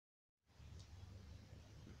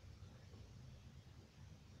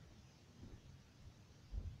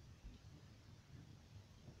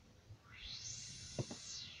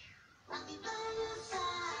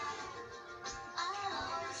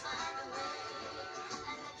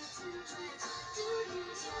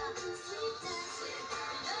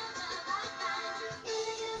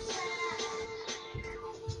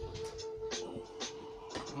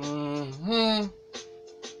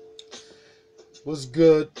What's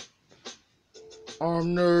good?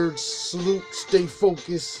 Arm nerds, salute, stay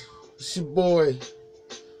focused. It's your boy,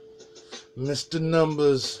 Mr.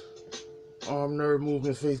 Numbers. Arm Nerd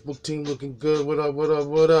Movement Facebook team looking good. What up, what up,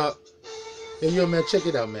 what up? Hey, yo, man, check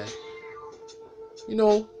it out, man. You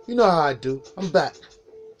know how I do. I'm back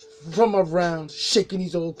from my rounds, shaking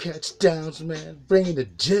these old cats down, man. Bringing the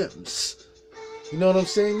gems. You know what I'm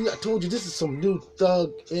saying? I told you this is some new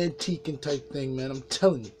thug antiquing type thing, man. I'm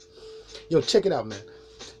telling you. Yo, check it out, man.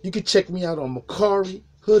 You can check me out on Macari,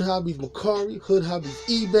 Hood Hobbies Macari, Hood Hobbies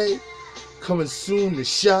eBay. Coming soon to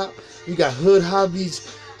shop. We got Hood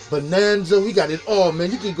Hobbies Bonanza. We got it all,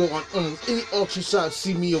 man. You can go on any auction shop,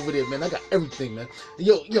 see me over there, man. I got everything, man.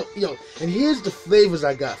 Yo. And here's the flavors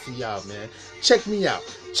I got for y'all, man. Check me out.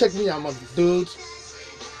 Check me out, my dudes.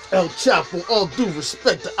 El Chapo, all due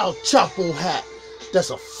respect to El Chapo hat. That's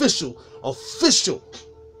official.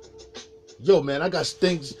 Yo, man, I got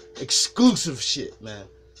things, exclusive shit, man.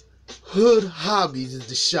 Hood Hobbies is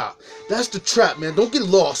the shop. That's the trap, man. Don't get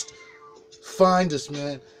lost. Find us,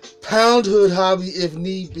 man. Pound Hood Hobby if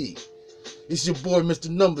need be. It's your boy, Mr.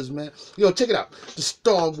 Numbers, man. Yo, check it out. The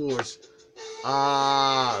Star Wars.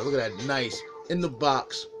 Look at that. Nice. In the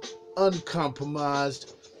box.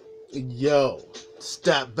 Uncompromised. Yo.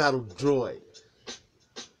 Stat Battle Droid.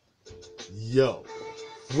 Yo.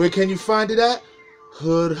 Where can you find it at?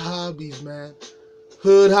 Hood Hobbies, man.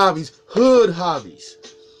 Hood Hobbies.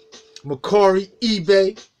 Macari,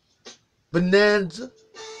 eBay, Bonanza.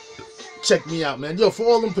 Check me out, man. Yo, for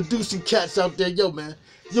all them producing cats out there, yo, man,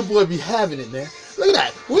 your boy be having it, man. Look at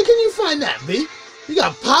that. Where can you find that, B? You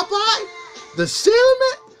got Popeye, the Sailor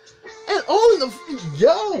Man, and all of the...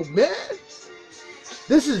 Yo, man.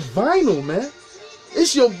 This is vinyl, man.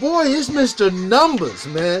 It's your boy. It's Mr. Numbers,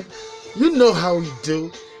 man. You know how we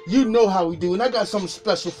do. And I got something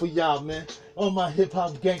special for y'all, man. All my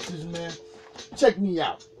hip-hop gangsters, man. Check me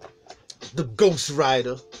out. The Ghost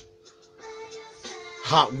Rider.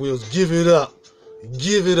 Hot Wheels, give it up.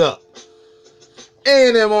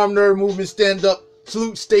 A&M Arm Nerd Movement, stand up.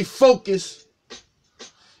 Salute, stay focused.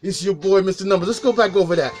 It's your boy, Mr. Numbers. Let's go back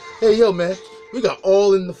over that. Hey, yo, man. We got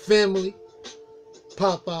All in the Family.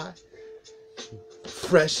 Popeye.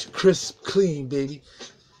 Fresh, crisp, clean, baby.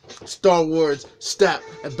 Star Wars, Stat,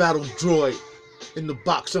 and Battle Droid. In the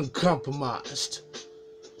box, uncompromised.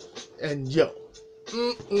 And yo.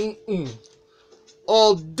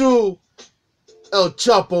 All due El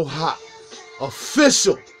Chapo hot.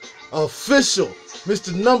 Official.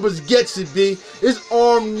 Mr. Numbers gets it, B. It's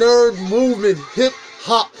Arm Nerd Movement, hip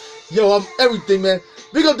hop. Yo, I'm everything, man.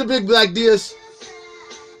 Big up the Big Black Bbiez.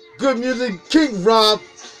 Good music, King Rob,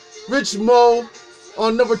 Rich Mo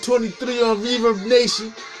on number 23 on Reverb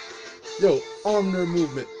Nation. Yo, Arm Nerd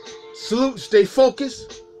Movement. Salute, stay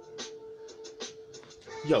focused.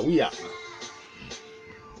 Yo, we out.